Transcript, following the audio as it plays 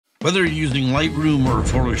Whether you're using Lightroom or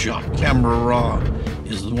Photoshop, Camera Raw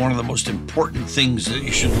is one of the most important things that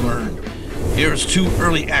you should learn. Here's 2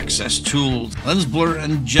 early access tools, Lens Blur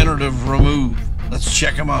and Generative Remove. Let's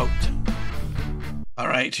check them out.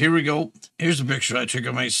 Alright, here we go. Here's a picture I took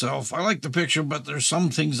of myself. I like the picture, but there's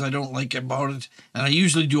some things I don't like about it. And I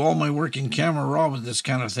usually do all my work in Camera Raw with this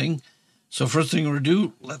kind of thing. So first thing we're going to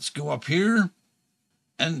do, let's go up here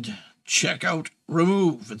and check out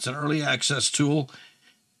Remove. It's an early access tool.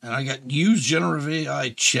 And I got Use Generative AI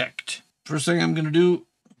checked. First thing I'm going to do,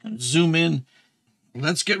 zoom in.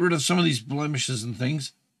 Let's get rid of some of these blemishes and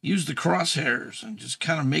things. Use the crosshairs and just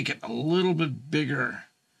kind of make it a little bit bigger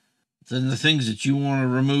than the things that you want to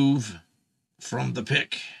remove from the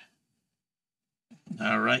pic.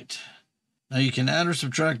 All right. Now you can add or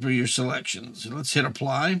subtract by your selections. So let's hit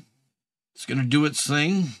apply. It's going to do its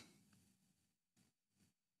thing.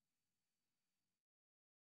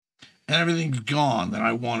 And everything's gone that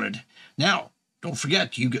I wanted. Now, don't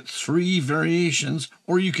forget, you get 3 variations,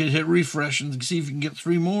 or you can hit refresh and see if you can get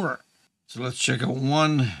 3 more. So let's check out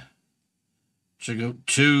 1, check out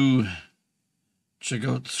 2, check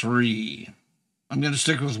out 3. I'm going to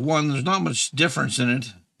stick with 1. There's not much difference in it.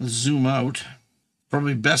 Let's zoom out.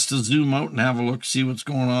 Probably best to zoom out and have a look, see what's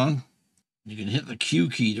going on. You can hit the Q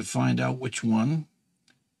key to find out which one.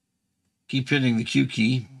 Keep hitting the Q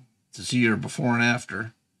key to see your before and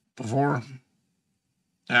after. Before,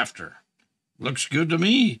 after. Looks good to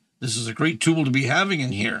me. This is a great tool to be having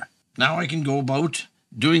in here. Now I can go about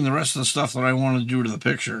doing the rest of the stuff that I want to do to the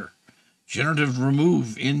picture. Generative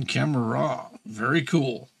Remove in Camera Raw. Very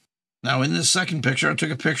cool. Now in this second picture, I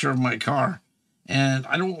took a picture of my car. And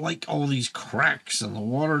I don't like all these cracks and the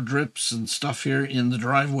water drips and stuff here in the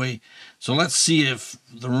driveway. So let's see if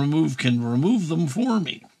the Remove can remove them for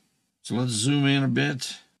me. So let's zoom in a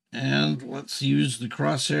bit. And let's use the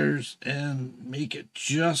crosshairs and make it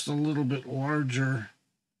just a little bit larger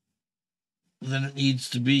than it needs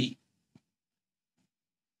to be.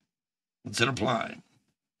 Let's hit apply.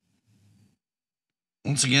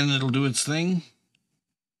 Once again, it'll do its thing.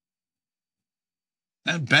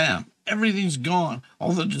 And bam, everything's gone.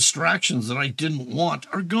 All the distractions that I didn't want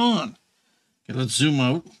are gone. Okay, let's zoom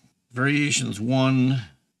out. Variations 1,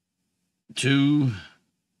 2,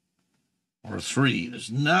 or 3.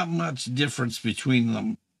 There's not much difference between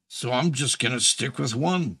them. So I'm just going to stick with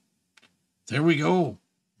 1. There we go.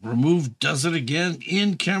 Remove does it again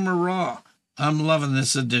in Camera Raw. I'm loving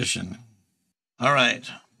this edition. All right.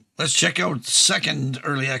 Let's check out the second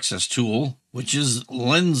early access tool, which is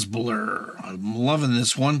Lens Blur. I'm loving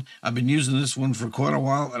this one. I've been using this one for quite a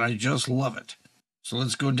while, and I just love it. So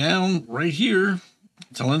let's go down right here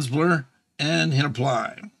to Lens Blur and hit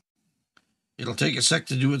apply. It'll take a sec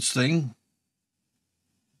to do its thing.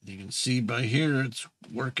 You can see by here it's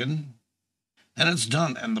working. And it's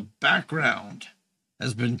done. And the background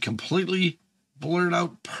has been completely blurred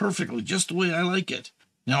out perfectly, just the way I like it.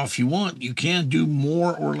 Now, if you want, you can do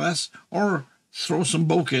more or less, or throw some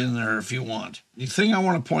bokeh in there if you want. The thing I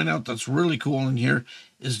want to point out that's really cool in here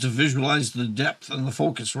is to visualize the depth and the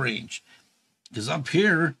focus range. Because up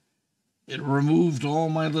here, it removed all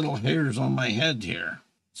my little hairs on my head here.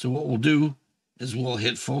 So what we'll do is we'll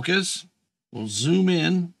hit focus. We'll zoom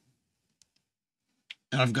in,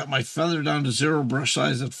 and I've got my feather down to 0, brush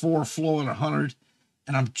size at 4, flow at 100,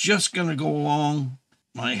 and I'm just going to go along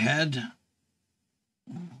my head.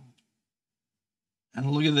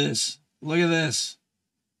 And look at this. Look at this.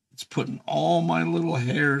 It's putting all my little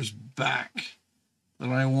hairs back that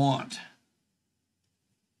I want.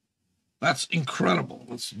 That's incredible.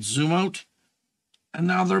 Let's zoom out, and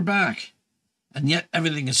now they're back. And yet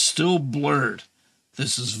everything is still blurred.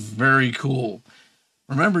 This is very cool.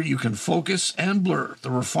 Remember, you can focus and blur. The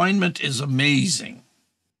refinement is amazing.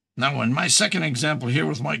 Now, in my second example here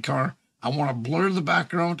with my car, I want to blur the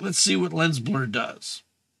background. Let's see what Lens Blur does.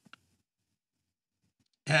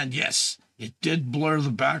 And yes, it did blur the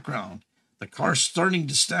background. The car's starting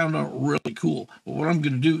to stand out really cool. But what I'm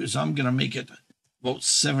going to do is I'm going to make it about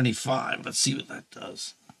 75. Let's see what that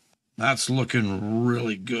does. That's looking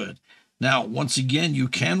really good. Now, once again, you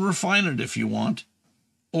can refine it if you want.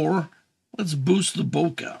 Or let's boost the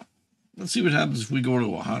bokeh. Let's see what happens if we go to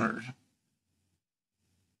 100.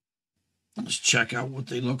 Let's check out what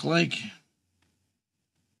they look like.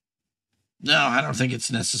 No, I don't think it's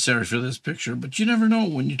necessary for this picture, but you never know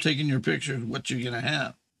when you're taking your pictures what you're going to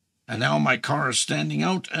have. And now my car is standing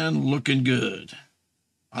out and looking good.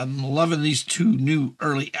 I'm loving these 2 new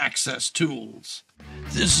early access tools.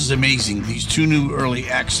 This is amazing, these 2 new early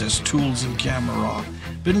access tools in Camera Raw.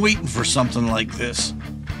 Been waiting for something like this.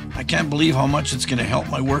 I can't believe how much it's going to help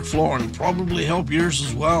my workflow and probably help yours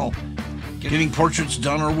as well. getting portraits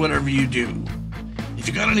done, or whatever you do. If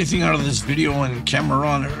you got anything out of this video and camera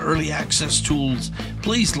on or early access tools,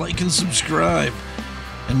 please like and subscribe.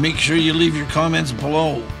 And make sure you leave your comments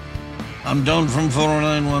below. I'm Don from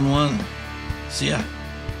 40911. See ya.